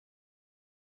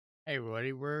Hey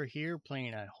everybody, we're here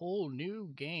playing a whole new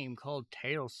game called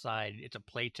Tailside. It's a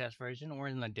playtest version, or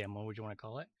in the demo, what you want to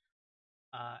call it.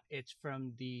 It's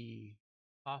from the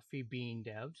Coffee Bean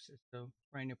devs. It's a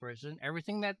brand new person.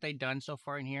 Everything that they've done so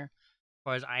far in here, as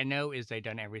far as I know, is they've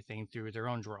done everything through their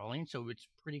own drawing, so it's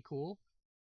pretty cool.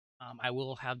 I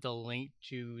will have the link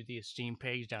to the Steam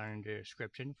page down in the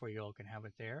description for you all can have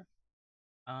it there.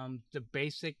 The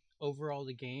basic overall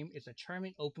the game is a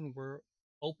charming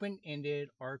open-ended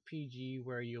RPG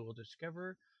where you will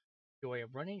discover the joy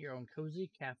of running your own cozy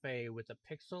cafe with a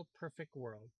pixel perfect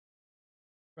world.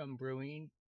 From brewing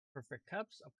perfect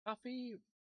cups of coffee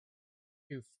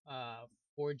to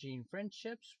forging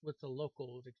friendships with the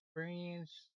locals,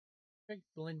 experience perfect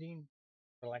blending,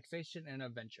 relaxation, and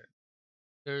adventure.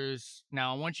 There's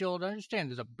now I want you all to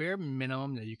understand there's a bare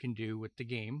minimum that you can do with the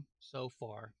game so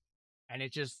far, and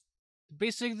it just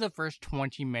basically the first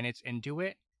 20 minutes into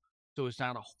it, so it's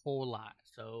not a whole lot.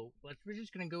 So we're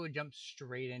just gonna go and jump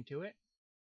straight into it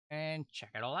and check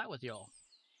it all out with y'all.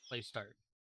 Play start.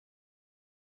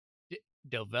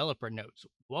 Developer notes: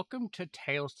 Welcome to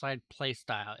Tailside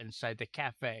Playstyle inside the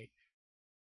cafe.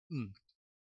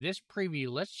 This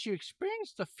preview lets you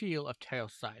experience the feel of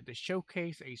Tailside to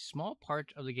showcase a small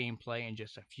part of the gameplay in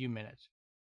just a few minutes.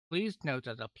 Please note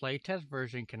that the playtest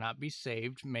version cannot be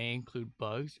saved, may include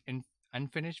bugs and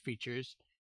unfinished features,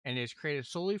 and is created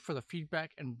solely for the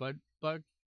feedback and bug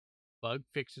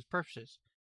fixes purposes.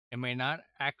 It may not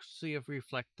actually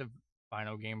reflect the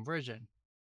final game version.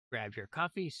 Grab your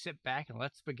coffee, sit back, and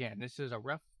let's begin. This is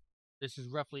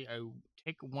roughly a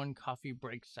take one coffee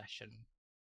break session.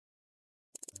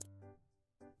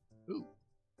 Ooh.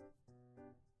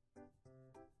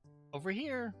 Over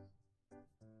here.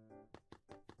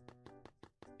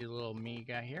 The little me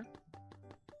guy here.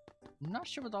 I'm not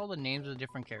sure with all the names of the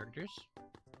different characters.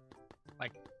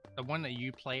 Like the one that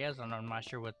you play as, and I'm not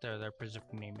sure what their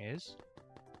specific name is.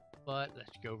 But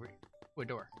let's go over to a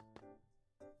door.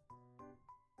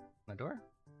 The door?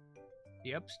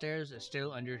 The upstairs is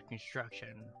still under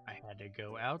construction. I had to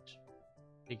go out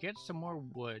to get some more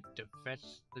wood to fetch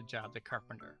the job the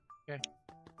carpenter. Okay.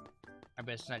 I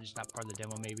bet it's not part of the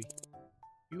demo maybe.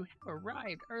 You have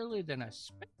arrived earlier than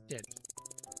expected.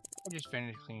 I just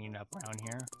finished cleaning up around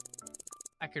here.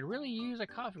 I could really use a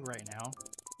coffee right now.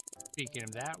 Speaking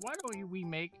of that, why don't we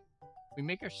make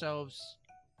ourselves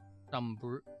some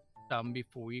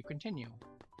before we continue?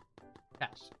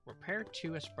 Task: prepare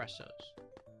 2 espressos.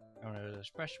 Go to the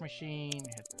espresso machine,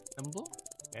 hit the symbol.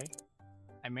 Okay.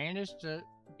 I managed to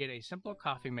get a simple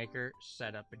coffee maker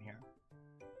set up in here.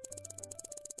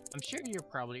 I'm sure you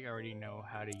probably already know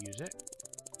how to use it.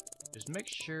 Just make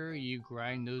sure you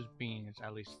grind those beans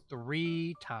at least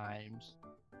 3 times.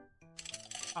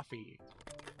 Coffee.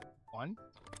 1,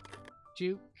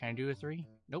 2. Can I do a 3?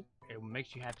 Nope. It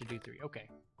makes you have to do 3. Okay.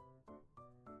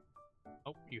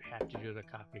 Oh, you have to do the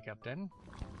coffee cup then.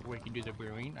 Or we can do the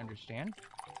brewing, understand.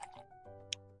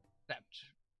 Accept.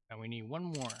 And we need 1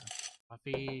 more.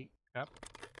 Coffee cup.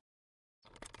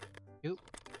 2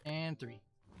 and 3.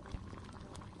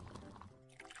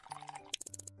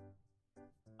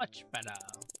 Much better.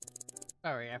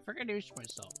 Sorry, I forgot to introduce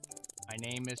myself. My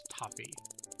name is Toffee,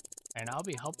 and I'll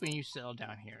be helping you settle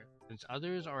down here, since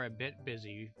others are a bit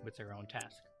busy with their own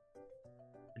tasks.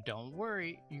 But don't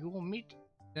worry, you will meet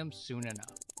them soon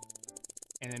enough.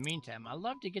 In the meantime, I'd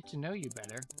love to get to know you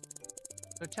better.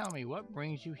 So tell me, what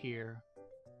brings you here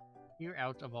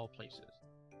out of all places?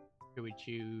 Should we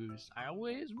choose, I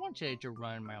always wanted to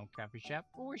run my own coffee shop,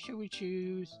 or should we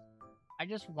choose, I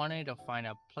just wanted to find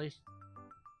a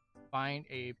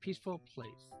peaceful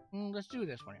place? Let's do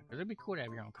this one, because it'd be cool to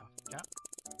have your own coffee shop.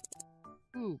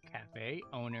 Ooh, cafe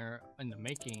owner in the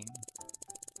making.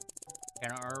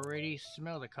 Can already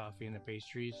smell the coffee and the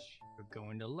pastries. You're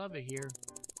going to love it here.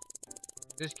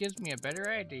 This gives me a better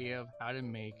idea of how to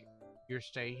make your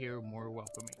stay here more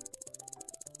welcoming.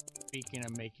 Speaking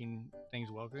of making things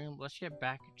welcoming, let's get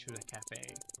back to the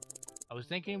cafe. I was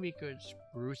thinking we could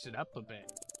spruce it up a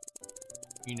bit.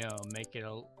 You know, make it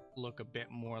look a bit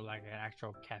more like an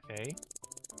actual cafe.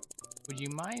 Would you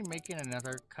mind making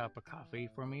another cup of coffee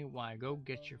for me while I go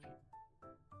get your food?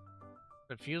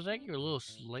 It feels like you're a little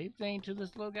slave thing to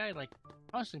this little guy. Like,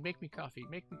 honestly, make me coffee.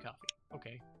 Make me coffee.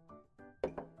 Okay.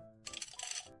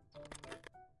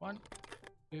 1,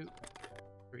 2,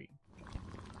 3.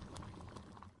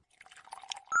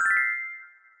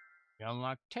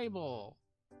 Unlock table.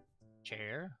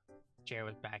 Chair. Chair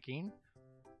with backing.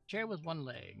 Chair with 1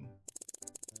 leg.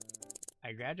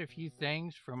 I grabbed a few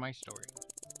things for my story.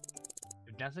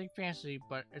 There's nothing fancy,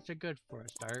 but it's a good for a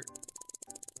start.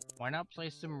 Why not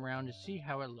place them around to see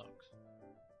how it looks?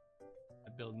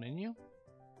 A build menu?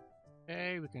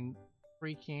 Okay, we can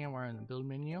free can. We're in the build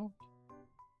menu.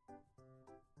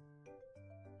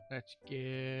 Let's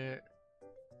get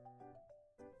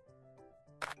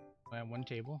one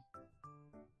table.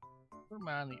 Put them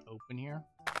out in the open here.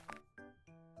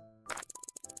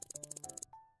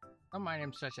 Some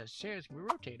items such as chairs can be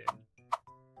rotated.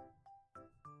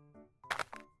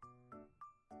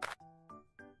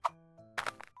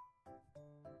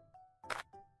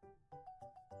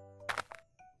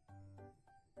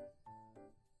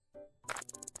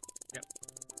 Yep.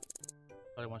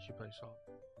 But once you play solve.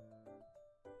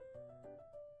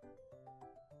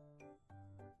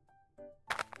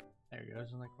 There it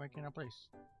goes, and like right in our place.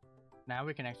 Now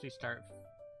we can actually start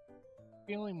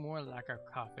feeling more like our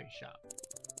coffee shop.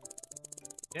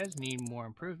 It does need more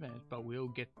improvements, but we'll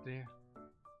get there.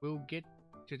 We'll get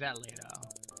to that later.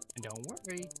 And don't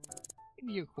worry, give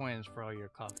me your coins for all your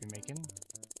coffee making.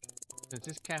 Since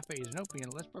this cafe isn't open,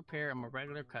 let's prepare a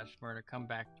regular customer to come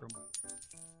back for more.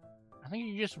 I think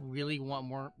you just really want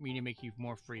me to make you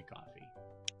more free coffee.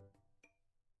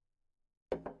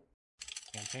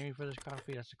 Can you pay me for this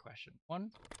coffee? That's the question.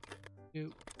 1,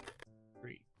 2,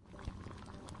 3.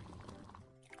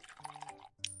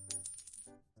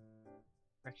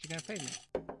 You're actually gonna pay me.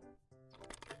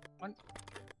 1,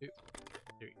 2,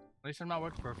 3. At least I'm not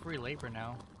working for free labor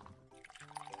now.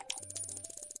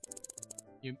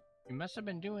 You must have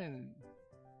been doing.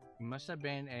 You must have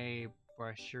been a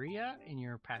brasseria in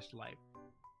your past life.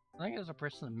 I think it was a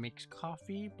person that makes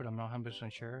coffee, but I'm not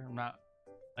 100% sure. I'm not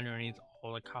underneath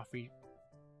all the coffee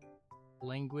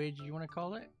language you want to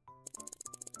call it.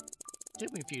 It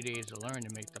took me a few days to learn to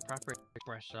make the proper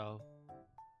espresso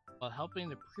while helping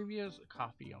the previous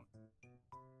coffee owner.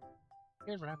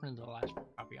 Here's what happened to the last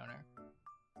coffee owner.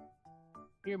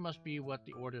 Here must be what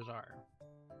the orders are.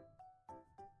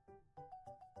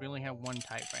 We only have one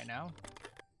type right now.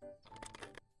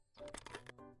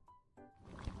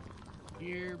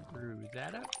 Here, brew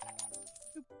that up.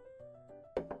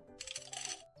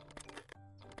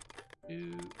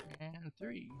 2 and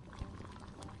 3.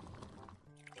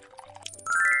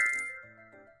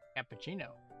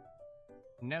 Cappuccino.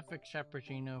 Enough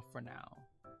cappuccino for now.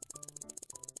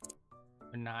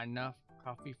 But not enough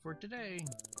coffee for today.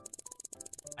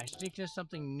 I sneaked in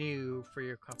something new for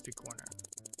your coffee corner.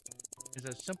 It's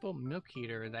a simple milk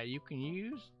heater that you can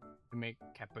use to make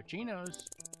cappuccinos.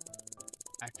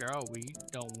 After all, we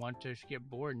don't want to get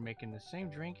bored making the same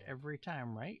drink every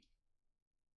time, right?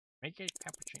 Make a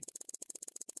cappuccino.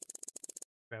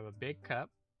 Grab a big cup.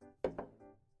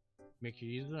 Make it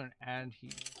easy and add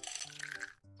heat.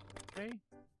 Okay.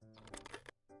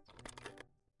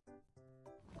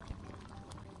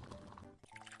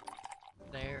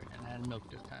 There, and add milk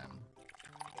this time.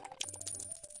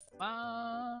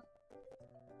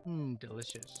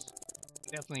 Delicious.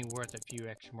 Definitely worth a few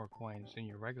extra more coins than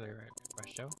your regular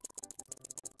espresso.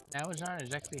 Now is not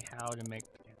exactly how to make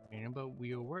cappuccino, but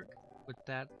we'll work with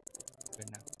that good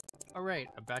now. Alright,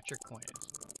 about your coins.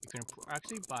 You can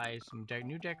actually buy some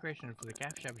new decorations for the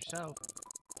cafe shop yourself.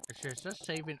 It's just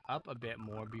saving up a bit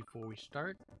more before we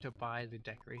start to buy the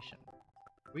decoration.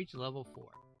 Reach level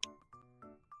 4.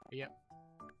 Yep.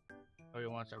 So he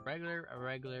wants a regular,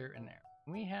 in there.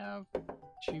 We have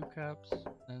 2 cups.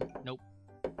 Nope.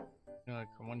 No, like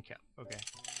 1 cup. Okay.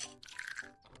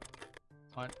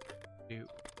 1, 2,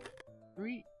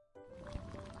 3.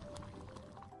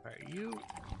 Start you.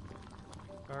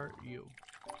 Start you.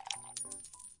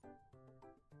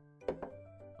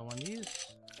 I want these.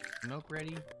 Milk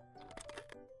ready.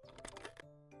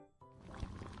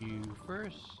 You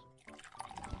first.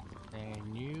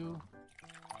 Then you.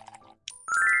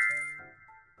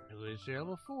 It's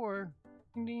level 4.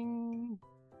 Ding ding.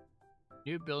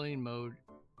 New building mode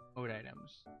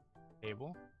items.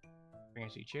 Table.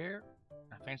 Fancy chair.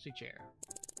 A fancy chair.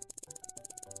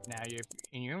 Now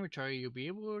in your inventory you'll be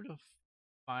able to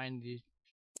find the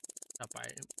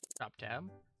top tab.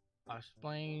 I'll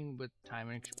explain with time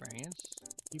and experience.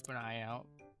 Keep an eye out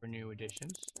for new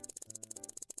additions.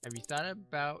 Have you thought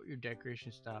about your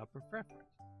decoration style or preference?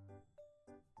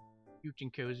 Cute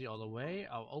and cozy all the way.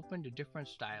 I'll open to different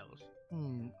styles.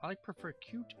 I prefer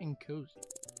cute and cozy.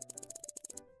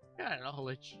 Yeah, I'll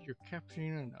let your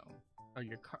cappuccino know. Or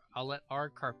I'll let our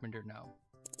carpenter know.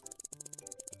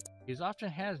 He often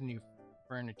has new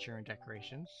furniture and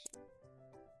decorations.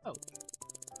 Oh,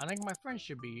 I think my friend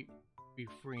should be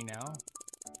free now.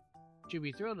 Should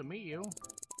be thrilled to meet you.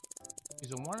 He's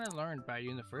the one I learned about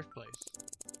you in the first place.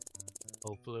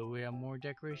 Hopefully we have more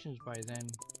decorations by then.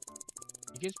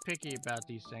 He gets picky about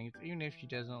these things, even if she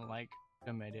doesn't like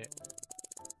to admit it.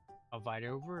 I'll invite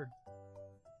over.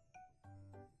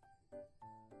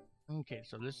 Okay,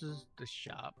 so this is the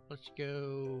shop. Let's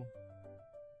go.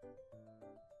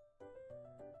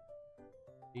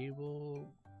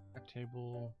 Table, a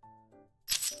table,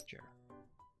 chair.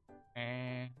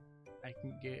 And I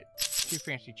can get 2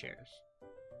 fancy chairs.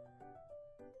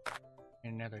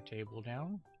 Another table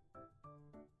down.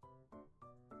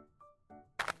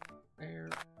 There.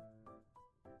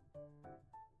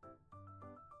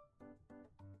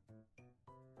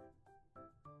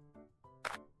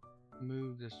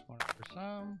 Move this one for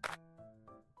some.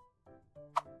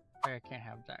 I can't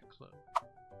have that closed.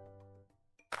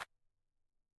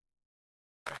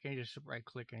 I can just right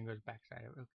click and it goes backside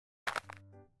of it.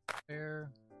 Okay.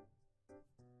 There.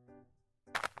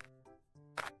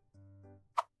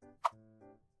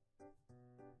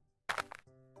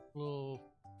 Well,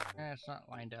 it's not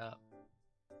lined up.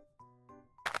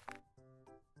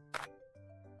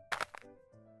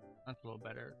 That's a little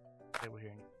better. Table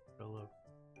here. Go look.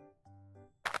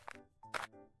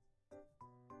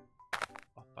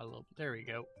 Off by a little. There we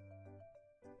go.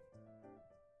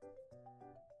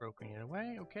 Broken it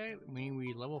away. Okay,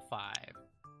 we level 5.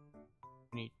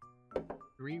 We need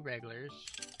 3 regulars.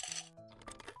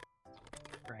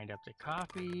 Grind up the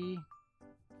coffee.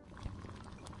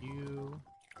 You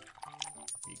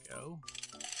go.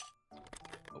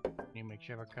 Oh, need to make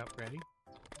sure I have our cup ready.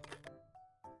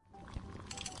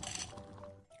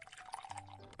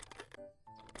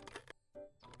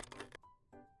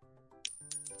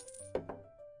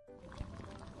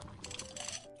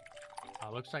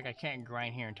 Looks like I can't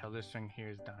grind here until this thing here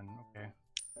is done. Okay.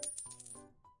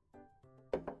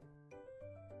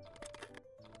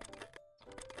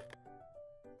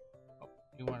 Oh,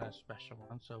 you want a special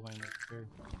one, so let me make sure.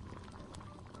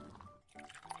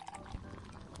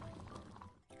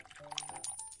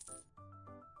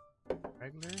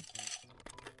 Regular.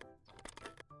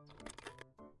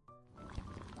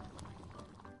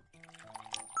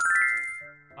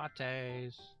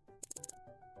 Lattes.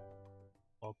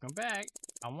 Welcome back.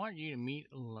 I want you to meet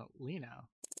Lena.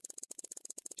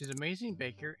 She's an amazing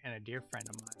baker and a dear friend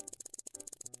of mine.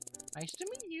 Nice to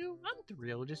meet you. I'm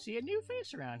thrilled to see a new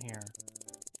face around here.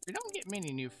 We don't get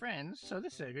many new friends, so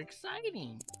this is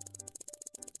exciting.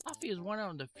 Coffee is one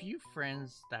of the few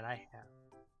friends that I have.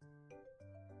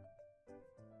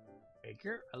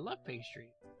 Baker, I love pastry.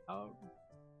 Oh,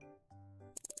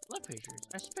 love pastries.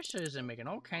 I specialize in making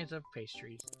all kinds of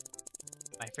pastries.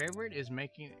 My favorite is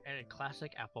making a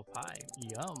classic apple pie.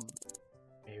 Yum.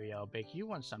 Maybe I'll bake you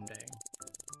one someday.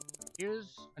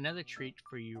 Here's another treat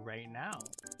for you right now.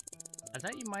 I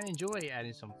thought you might enjoy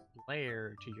adding some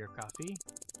flair to your coffee,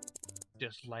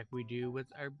 just like we do with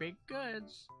our baked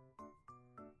goods.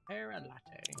 Pear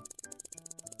latte.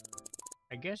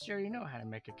 I guess you already know how to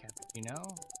make a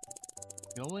cappuccino.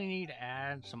 You only need to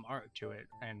add some art to it,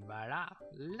 and voila,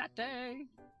 latte!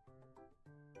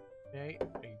 Okay,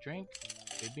 big drink,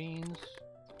 big beans,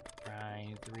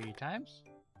 grind 3 times.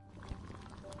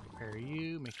 Prepare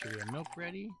you, make sure you have milk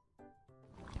ready.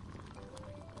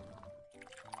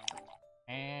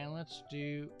 And let's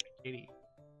do kitty.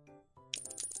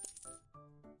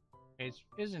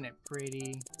 Isn't it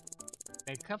pretty?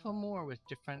 A couple more with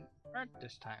different art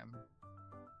this time.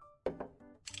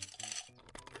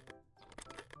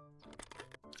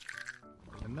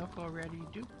 The milk already,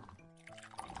 do.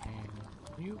 And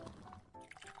you.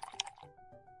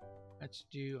 Let's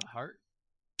do a heart.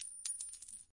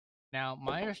 Now,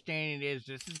 my understanding is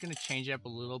this is going to change up a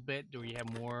little bit where you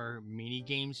have more mini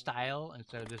game style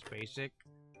instead of this basic.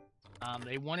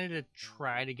 They wanted to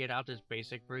try to get out this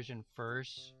basic version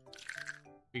first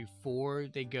before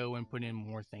they go and put in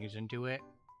more things into it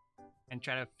and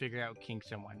try to figure out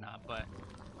kinks and whatnot. But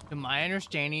to my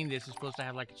understanding, this is supposed to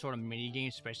have like a sort of mini game,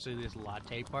 especially this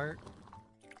latte part.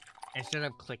 Instead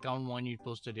of click on one you're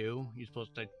supposed to do, you're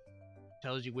supposed to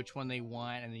tells you which one they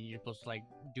want, and then you're supposed to like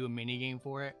do a mini game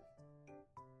for it.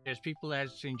 There's people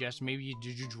that suggest maybe you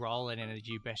draw it in as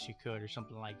you best you could or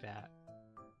something like that.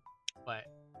 But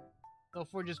so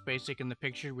for just basic, and the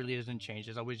picture really doesn't change.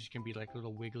 It's always just gonna be like a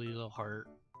little wiggly little heart.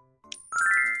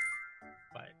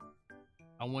 But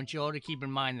I want you all to keep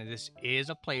in mind that this is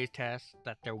a playtest,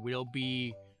 that there will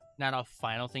be not a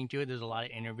final thing to it. There's a lot of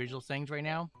individual things right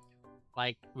now.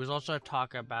 Like, there was also a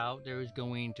talk about there was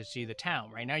going to see the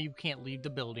town. Right now, you can't leave the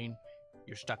building.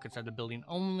 You're stuck inside the building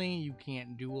only. You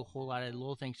can't do a whole lot of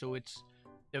little things. So it's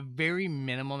the very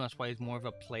minimum. That's why it's more of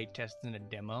a play test than a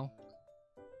demo.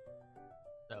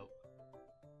 So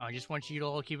I just want you to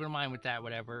all keep in mind with that,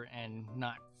 whatever, and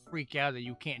not freak out that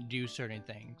you can't do certain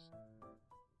things.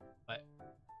 But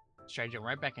let's try to jump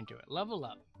right back into it. Level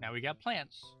up. Now we got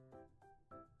plants.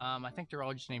 I think they're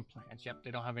all just named plants. Yep,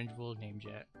 they don't have individual names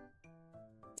yet.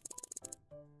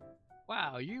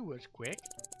 Wow, you was quick.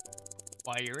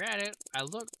 While you're at it,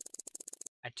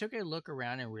 I took a look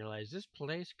around and realized this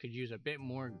place could use a bit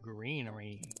more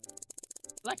greenery.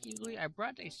 Luckily, I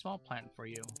brought a small plant for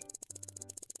you.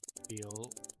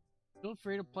 Feel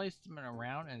free to place them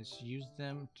around and use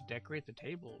them to decorate the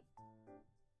table.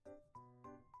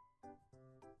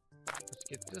 Let's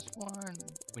get this one.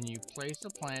 When you place the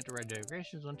plant or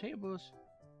decorations on tables,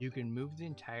 you can move the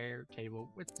entire table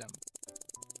with them.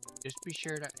 Just be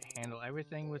sure to handle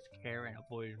everything with care and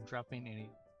avoid dropping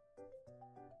any.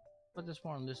 Put this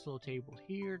one on this little table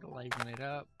here to liven it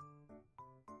up.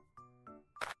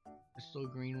 This little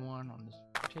green one on this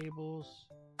tables.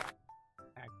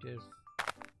 Cactus.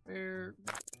 There.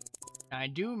 Now, I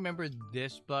do remember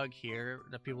this bug here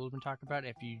that people have been talking about.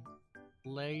 If you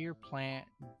lay your plant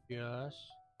just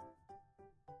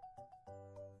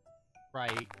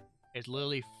right, it's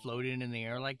literally floating in the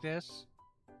air like this.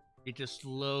 You just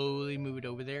slowly move it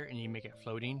over there and you make it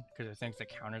floating because it thinks the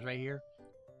counter's right here.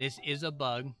 This is a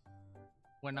bug,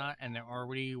 whatnot, and they're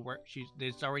already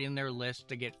it's already in their list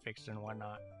to get fixed and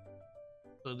whatnot.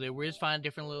 So they will find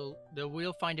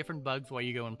different bugs while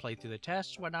you go and play through the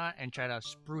tests, whatnot, and try to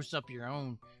spruce up your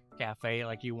own cafe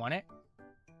like you want it.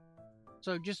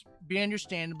 So just be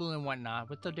understandable and whatnot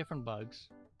with the different bugs.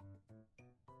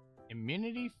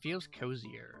 Immunity feels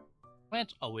cozier.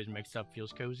 Plants always mixed up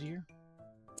feels cozier.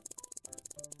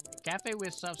 Cafe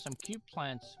with some cute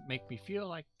plants make me feel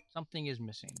like something is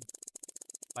missing.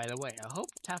 By the way, I hope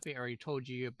Taffy already told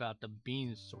you about the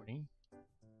beans sorting.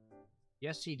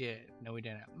 Yes, he did. No, he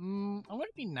didn't. I'm going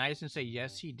to be nice and say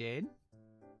yes, he did.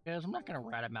 Because I'm not going to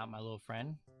rat him out, my little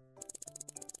friend.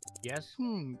 Yes,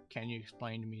 can you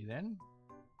explain to me then?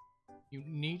 You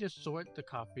need to sort the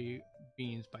coffee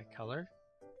beans by color.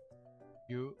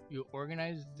 You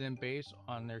organize them based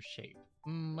on their shape.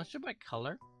 Let's do by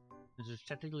color. Is there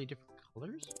technically different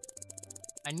colors?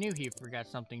 I knew he forgot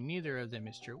something. Neither of them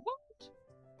is true. What?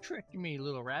 Tricked me,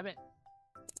 little rabbit.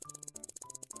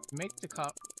 To make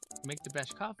the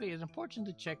best coffee, it's important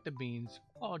to check the beans'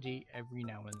 quality every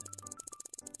now and then.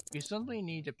 You simply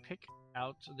need to pick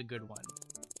out the good one.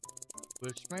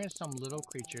 We'll experience some little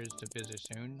creatures to visit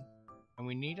soon, and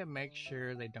we need to make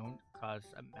sure they don't cause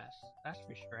a mess. That's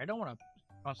for sure. I don't want to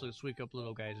constantly sweep up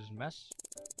little guys' mess.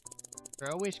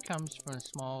 There always comes from the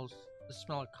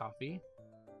smell of coffee,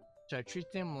 so I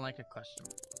treat them like a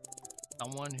customer.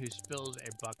 Someone who spills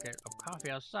a bucket of coffee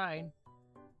outside,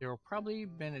 they will probably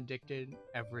been addicted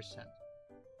ever since.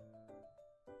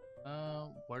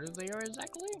 What are they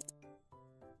exactly?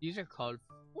 These are called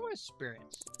forest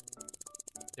spirits.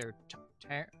 They're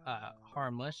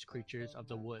harmless creatures of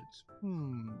the woods.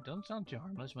 Don't sound too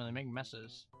harmless when they make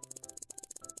messes.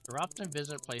 They often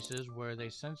visit places where they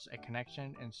sense a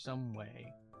connection in some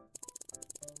way.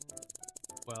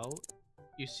 Well,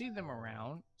 you see them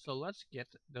around, so let's get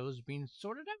those beans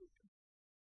sorted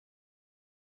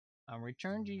out.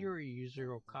 Return to your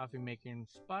usual coffee making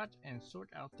spot and sort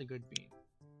out the good beans.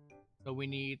 So we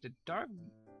need the dark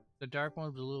one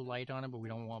with a little light on it, but we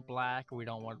don't want black or we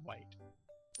don't want white.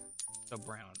 So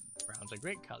brown. Brown's a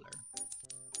great color.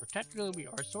 So technically we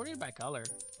are sorted by color.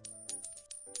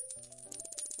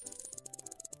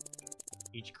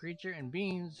 Each creature and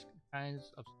beans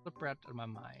kinds of slip right out of my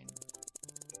mind.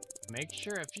 Make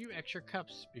sure a few extra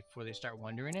cups before they start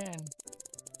wandering in.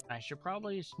 I should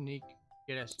probably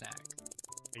get a snack.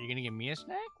 Are you gonna give me a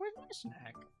snack? Where's my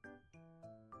snack?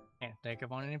 Can't think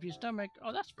of on an empty stomach.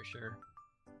 Oh, that's for sure.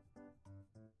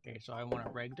 Okay, so I want a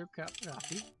regular cup of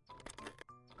coffee.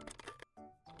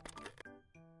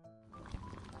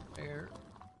 There.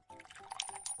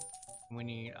 We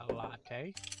need a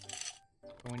latte.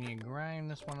 We need to grind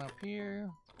this one up here.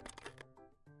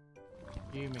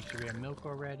 You make sure we have milk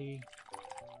already.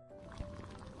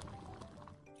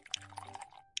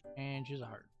 And choose a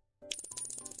heart.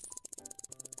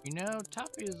 You know,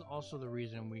 toffee is also the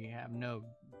reason we have no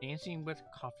dancing with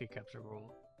coffee cups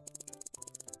rule.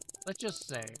 Let's just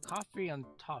say, coffee and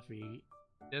toffee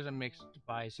doesn't mix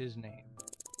by his name.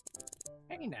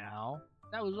 Hey now,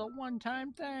 that was a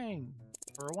one-time thing.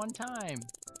 For a one time.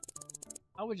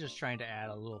 I was just trying to add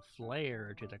a little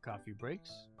flair to the coffee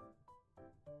breaks.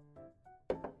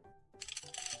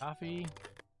 Coffee.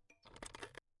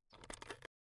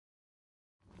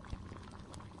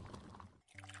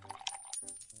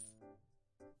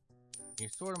 You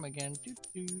sort them again.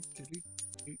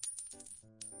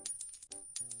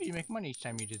 You make money each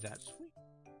time you do that. Sweet.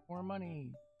 More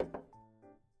money.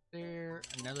 There.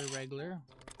 Another regular.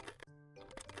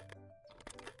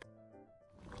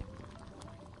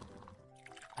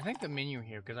 I think the menu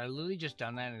here, because I literally just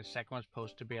done that and the second one's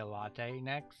supposed to be a latte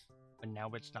next, but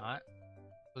now it's not.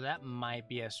 So that might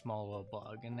be a small little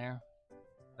bug in there,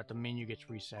 that the menu gets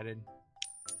resetted.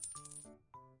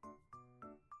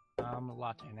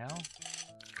 Latte now.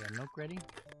 Got milk ready.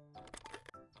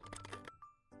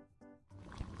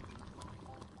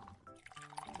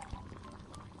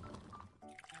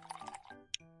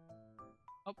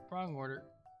 Oh, wrong order.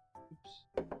 Oops.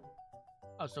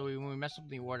 Oh, so when we mess up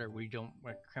the order, we don't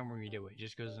come redo it. It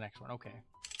just goes to the next one. Okay.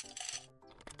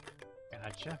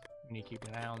 Gotcha. We need to keep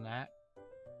an eye on that.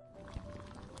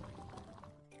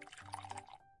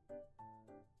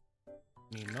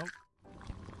 Need milk.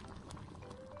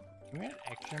 Can we add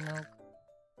extra milk?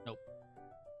 Nope.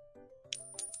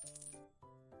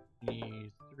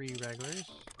 Need 3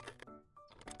 regulars.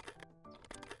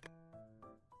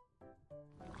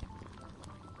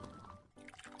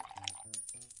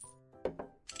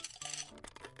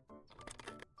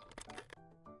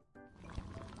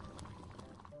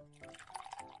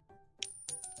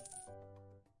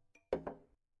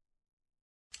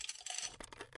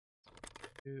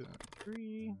 Two and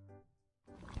 3.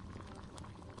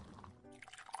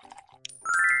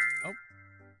 Oh,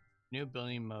 new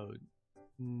building mode.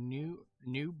 New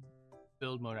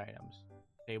build mode items.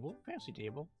 Table, fancy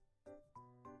table.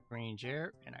 Green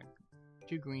chair and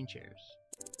 2 green chairs.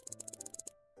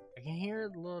 I can hear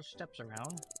the little steps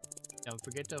around. Don't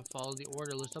forget to follow the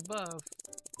order list above.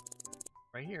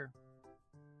 Right here.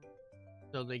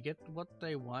 So they get what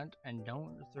they want and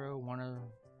don't throw one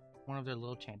of their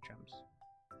little tantrums.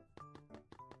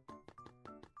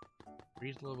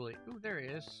 Reasonably. Ooh, there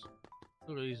it is.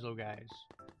 Look at these little guys.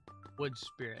 Wood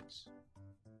spirits.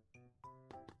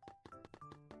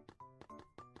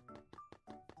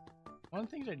 One of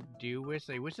the things I do wish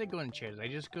they go in chairs. They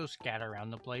just go scatter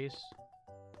around the place.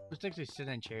 Looks like they sit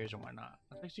in chairs and whatnot.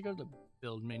 Let's actually go to the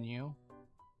build menu.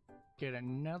 Get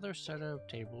another set of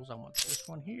tables. I want this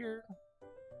one here.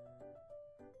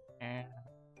 And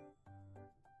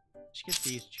just get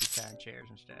these 2 sad chairs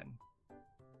instead.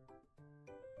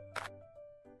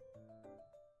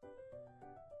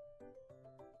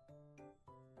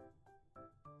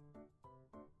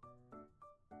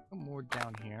 More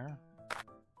down here.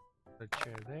 Put a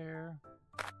chair there.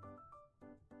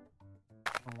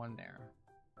 And one there.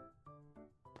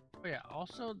 Oh yeah,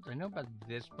 also, I know about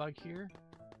this bug here.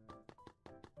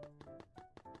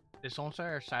 This whole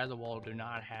side of the wall do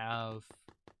not have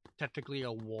technically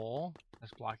a wall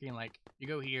that's blocking. Like, you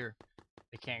go here,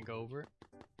 they can't go over it.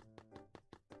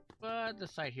 But the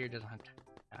side here doesn't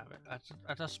have it.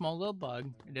 That's a small little bug.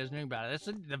 It doesn't know about it. That's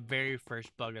the very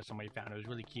first bug that somebody found. It was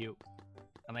really cute.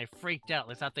 And they freaked out.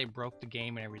 They thought they broke the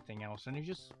game and everything else. And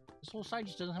this whole side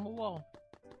just doesn't have a wall.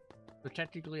 So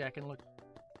technically, I can look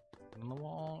on the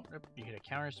wall. You hit a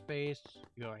counter space.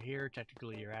 You go right here.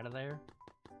 Technically, you're out of there,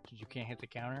 since you can't hit the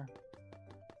counter.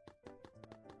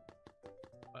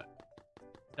 But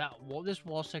this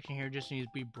wall section here just needs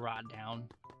to be brought down.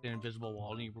 The invisible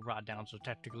wall needs to be brought down. So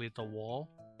technically, it's a wall.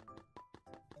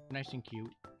 Nice and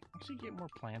cute. Actually, get more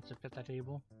plants to fit that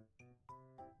table.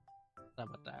 How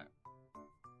about that?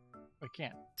 I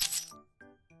can't.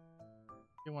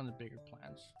 Get one of the bigger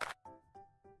plants.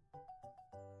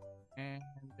 And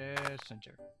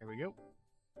center. There we go.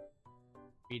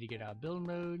 Need to get out of build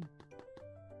mode.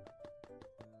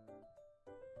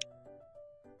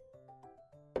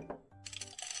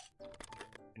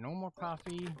 No more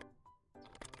coffee.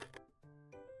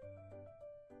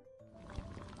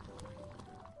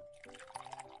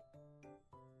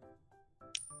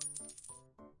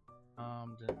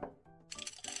 The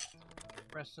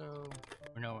espresso,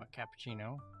 or no, a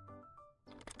cappuccino.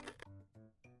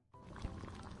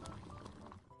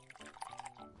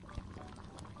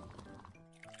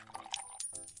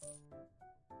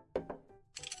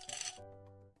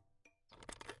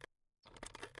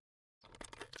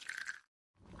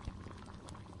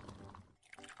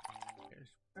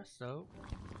 Espresso,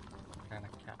 and a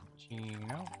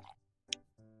cappuccino,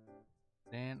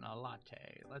 then a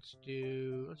latte. Let's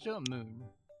do a moon.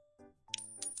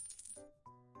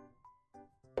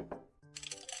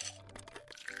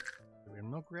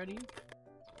 Milk ready.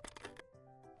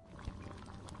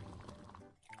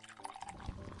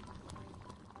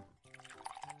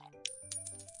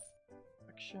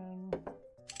 Action.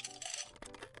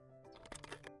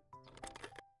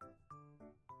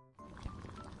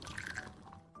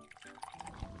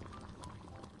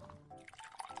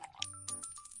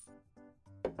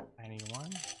 Anyone?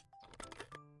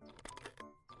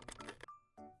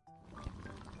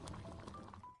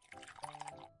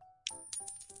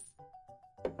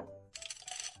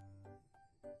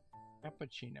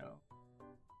 Cappuccino.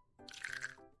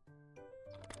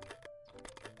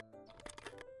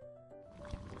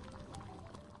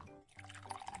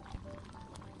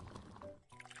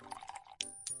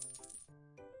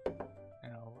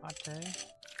 Okay.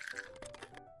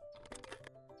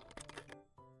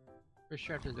 For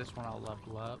sure after this one I'll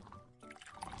level up.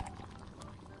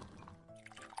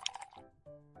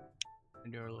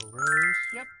 And do our little rows.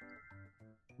 Yep.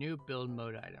 New build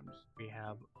mode items. We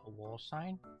have a wall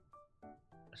sign,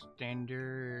 a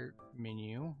standard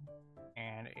menu,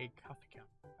 and a coffee cup.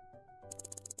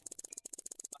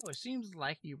 Oh, it seems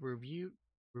like we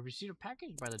received a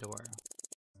package by the door.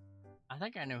 I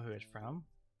think I know who it's from.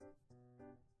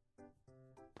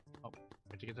 Oh,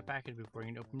 we have to get the package before you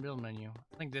can open build menu.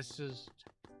 I think this is...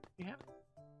 Yeah.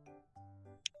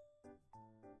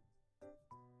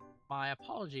 My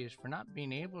apologies for not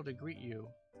being able to greet you.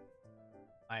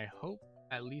 I hope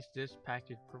at least this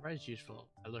package provides useful.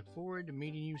 I look forward to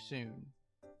meeting you soon.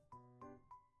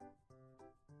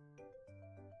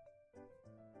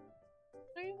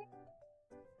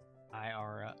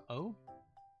 IRO?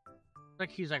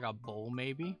 Like he's like a bowl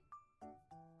maybe.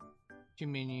 2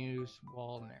 menus,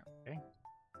 wall in there, okay?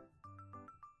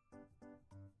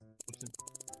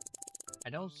 I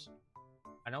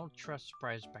don't trust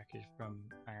surprise package from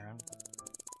Iron.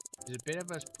 He's a bit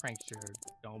of a prankster.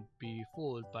 Don't be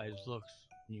fooled by his looks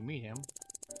when you meet him.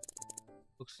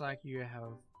 Looks like you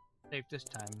have safe this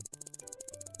time.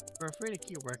 We're afraid to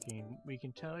keep working. We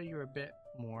can tell you a bit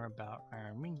more about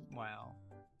Iron meanwhile.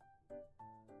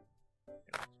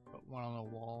 Okay, let's put one on the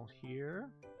wall here.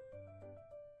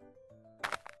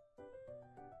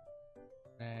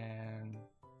 And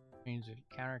change the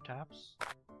countertops.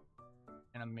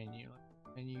 And a menu.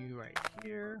 Menu right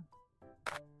here.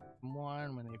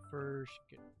 One when they first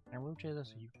get. Can I rotate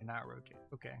this? You cannot rotate.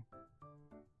 Okay.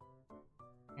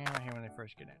 And right here when they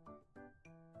first get in.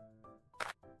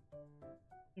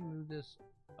 Let me move this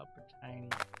up a tiny.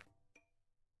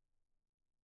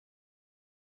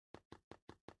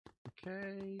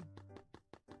 Okay.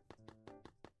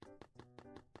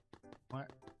 What?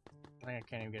 I think I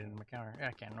can't even get into my counter. Yeah,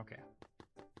 I can. Okay.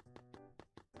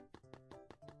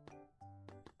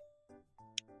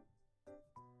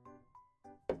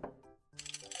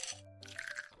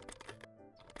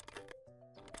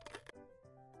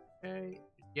 Okay.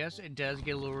 Yes, it does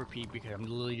get a little repeat because I'm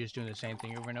literally just doing the same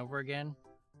thing over and over again.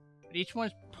 But each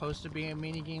one's supposed to be a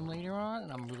mini game later on,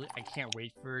 and I can't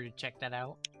wait for to check that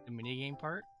out. The mini game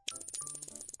part.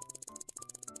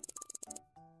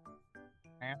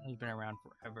 He's been around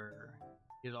forever.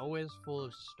 He's always full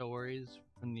of stories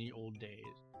from the old days.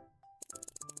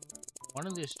 One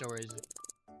of these stories is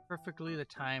perfectly the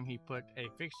time he put a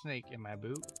fake snake in my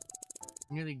boot.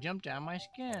 Nearly jumped down my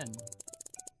skin.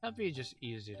 Tuffy is just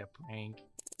easy to prank.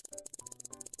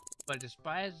 But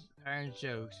despite Iron's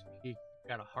jokes, he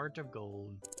got a heart of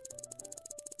gold.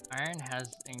 Iron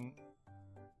has an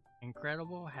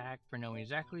incredible hack for knowing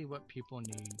exactly what people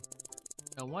need.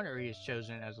 No wonder he is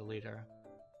chosen as a leader.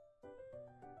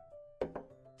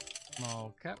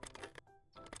 Small cup.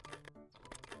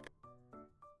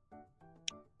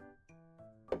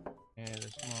 And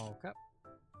a small cup.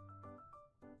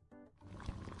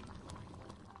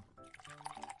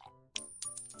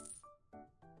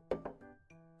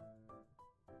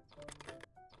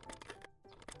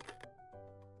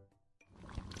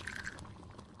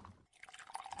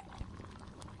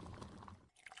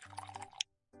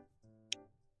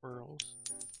 Pearls.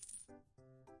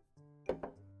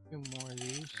 Two more of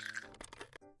these.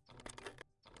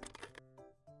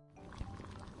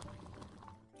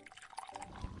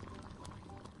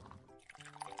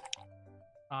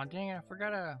 Aw, dang it, I forgot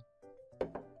to...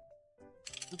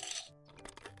 Oops.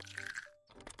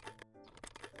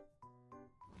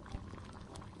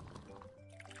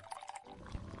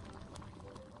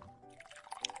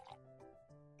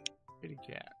 Kitty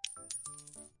cat.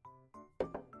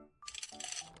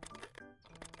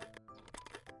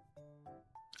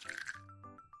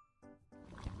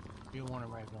 You want to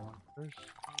write that one first.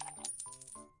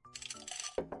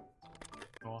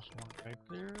 You also want it right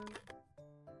there.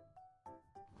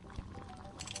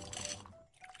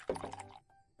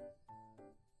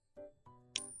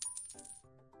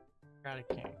 I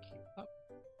can't keep up.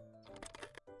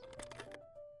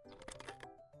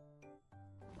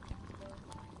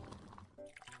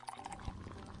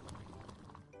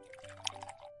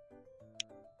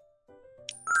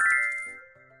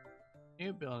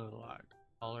 New building log,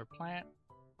 taller plant,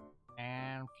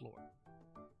 and floor.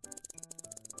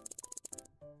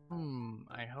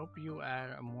 I hope you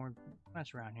add more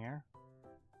plants around here.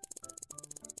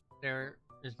 There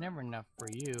is never enough for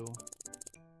you.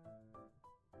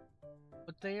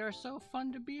 But they are so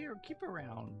fun to be or keep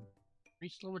around.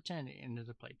 Reach level 10 into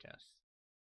the playtest.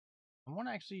 I want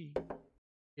to actually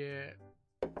get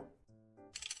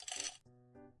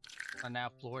a now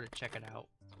floor to check it out.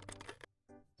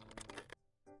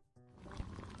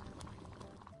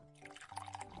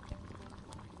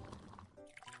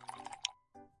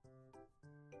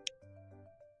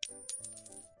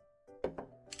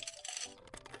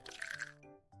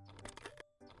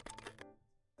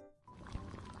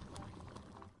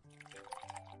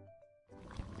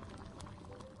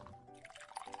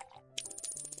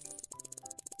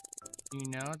 You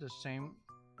know the same.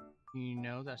 You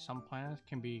know that some plants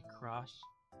can be crossed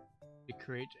to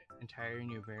create entire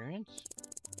new variants.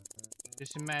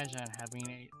 Just imagine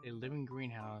having a living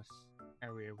greenhouse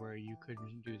area where you could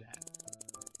do that.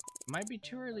 It might be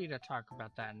too early to talk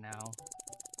about that now.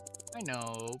 I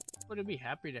know, but I'd be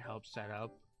happy to help set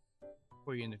up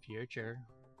for you in the future.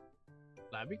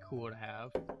 That'd be cool to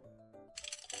have.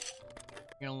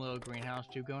 You know, a little greenhouse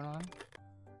too going on.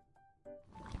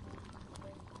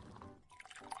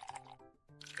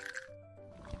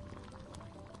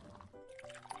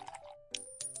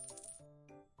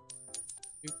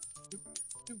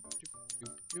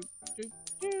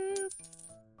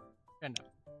 Enough.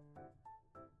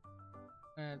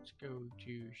 Let's go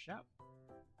to shop.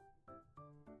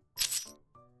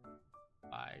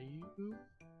 Buy you.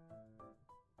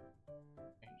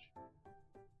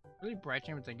 Really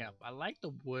brighten everything up. I like the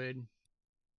wood.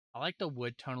 I like the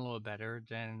wood tone a little better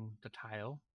than the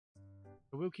tile.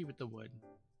 But we'll keep it the wood.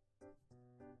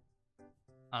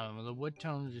 The wood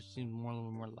tone just seems a little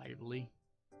more lively.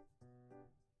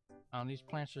 These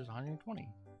plants are 120.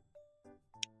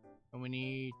 And we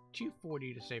need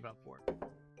 240 to save up for it.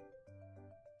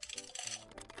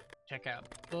 Check out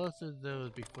both of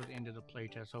those before the end of the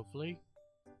playtest, hopefully.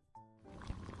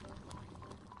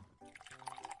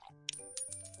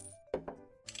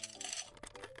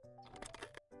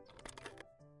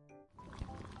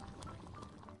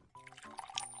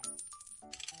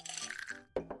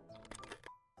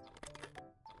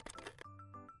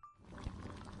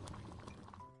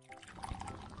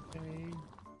 Okay.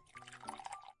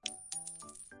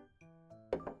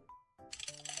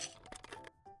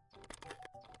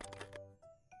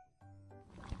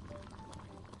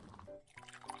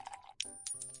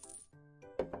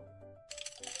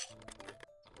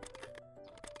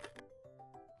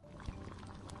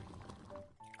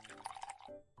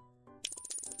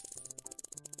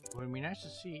 It would be nice to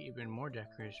see even more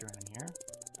decoration around here.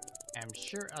 I'm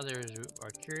sure others are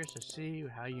curious to see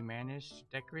how you manage to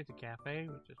decorate the cafe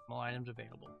with the small items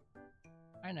available.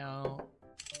 I know.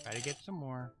 Try to get some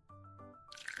more.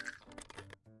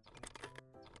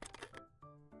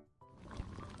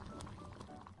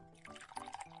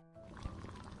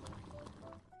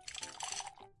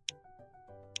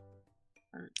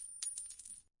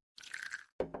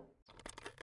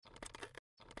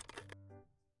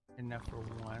 Enough for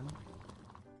one.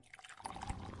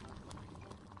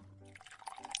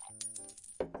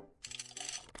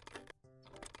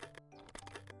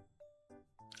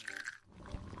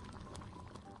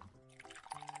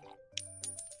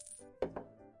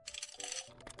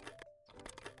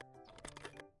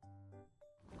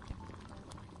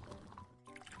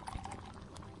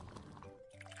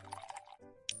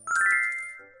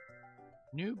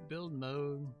 New build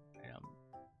mode.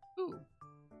 Ooh.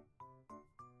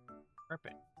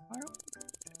 Perfect.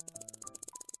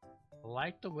 I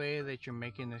like the way that you're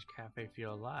making this cafe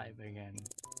feel alive again.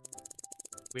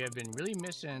 We have been really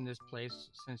missing this place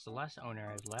since the last owner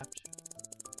has left.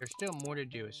 There's still more to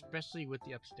do, especially with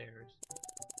the upstairs.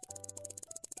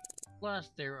 Plus,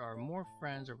 there are more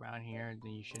friends around here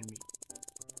than you should meet.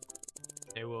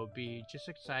 They will be just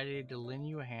excited to lend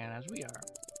you a hand as we are.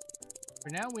 For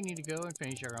now, we need to go and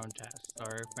finish our own tasks.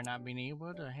 Sorry for not being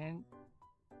able to hang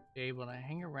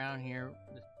around here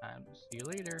this time. See you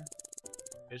later.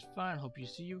 It was fun. Hope you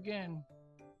see you again.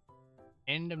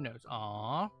 End of notes.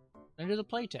 Aww. Into the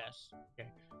playtest. Okay.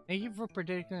 Thank you for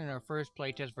participating in our first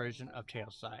playtest version of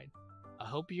Tailside. I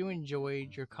hope you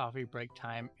enjoyed your coffee break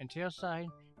time in Tailside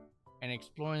and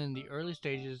exploring the early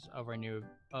stages of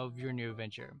your new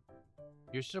adventure.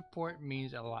 Your support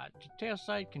means a lot to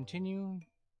Tailside. Continue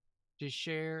to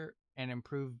share and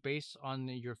improve based on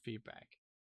your feedback.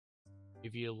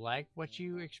 If you like what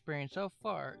you experienced so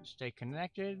far, stay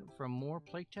connected for more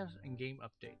playtests and game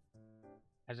updates.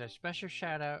 As a special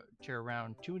shout out to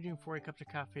around 240 cups of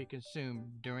coffee consumed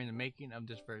during the making of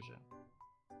this version.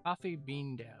 Coffee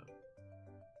Bean Dev.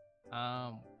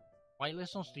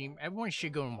 Whitelist on Steam. Everyone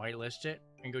should go and whitelist it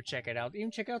and go check it out. Even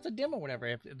check out the demo, whatever.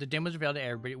 If the demo's available to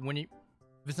everybody,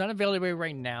 if it's not available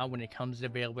right now, when it comes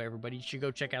available to everybody, you should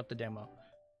go check out the demo.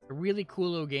 A really cool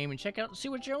little game and see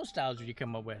what your own styles you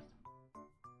come up with.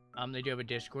 They do have a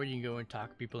Discord. You can go and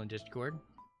talk to people in Discord.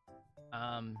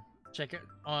 Check it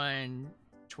on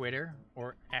Twitter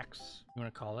or X, you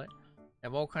want to call it. They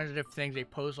have all kinds of different things. They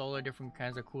post all the different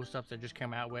kinds of cool stuff they just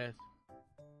come out with.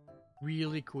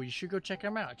 Really cool. You should go check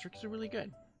them out. Tricks are really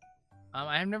good.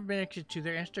 I have never been connected to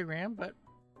their Instagram, but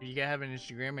if you guys have an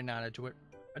Instagram and not a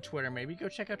Twitter, maybe go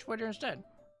check out Twitter instead.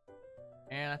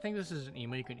 And I think this is an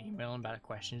email. You can email them about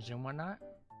questions and whatnot.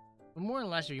 But more or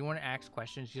less, if you want to ask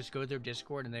questions, just go to their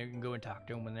Discord and they can go and talk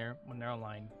to them when they're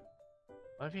online.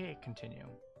 What if we hit continue?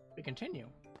 We continue.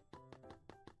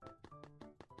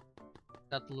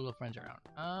 That the little friends around.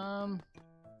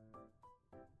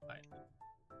 But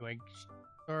do I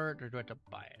start or do I have to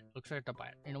buy it? Looks like I have to buy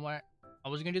it. You know what? I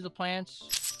was gonna do the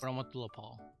plants, but I want the little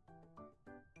Paul.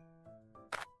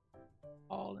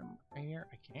 Paul right here.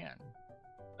 I can.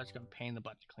 That's gonna pain the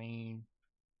butt to clean.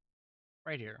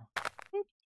 Right here. Boop.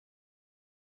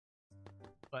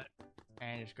 But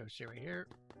and just go sit right here.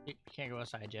 You can't go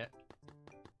outside yet.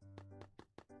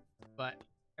 But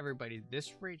everybody,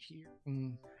 this right here. How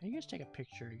do you guys take a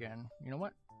picture again? You know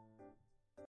what?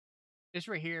 This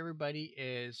right here, everybody,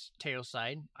 is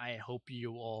Tailside. I hope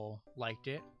you all liked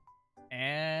it.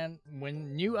 And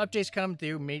when new updates come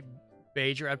through,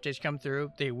 major updates come through,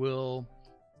 they will.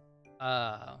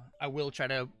 I will try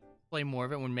to play more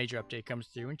of it when major update comes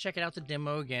through and check it out the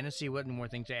demo again and see what more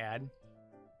things to add.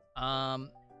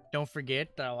 Don't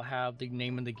forget that I'll have the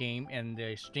name of the game and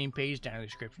the Steam page down in the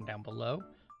description down below.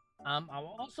 I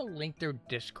will also link their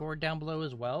Discord down below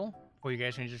as well, where you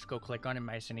guys can just go click on it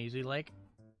nice and easy like.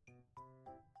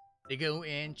 They go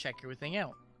and check everything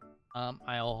out.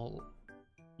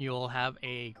 You'll have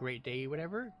a great day,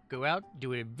 whatever. Go out,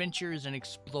 do adventures, and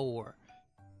explore.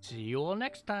 See you all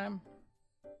next time.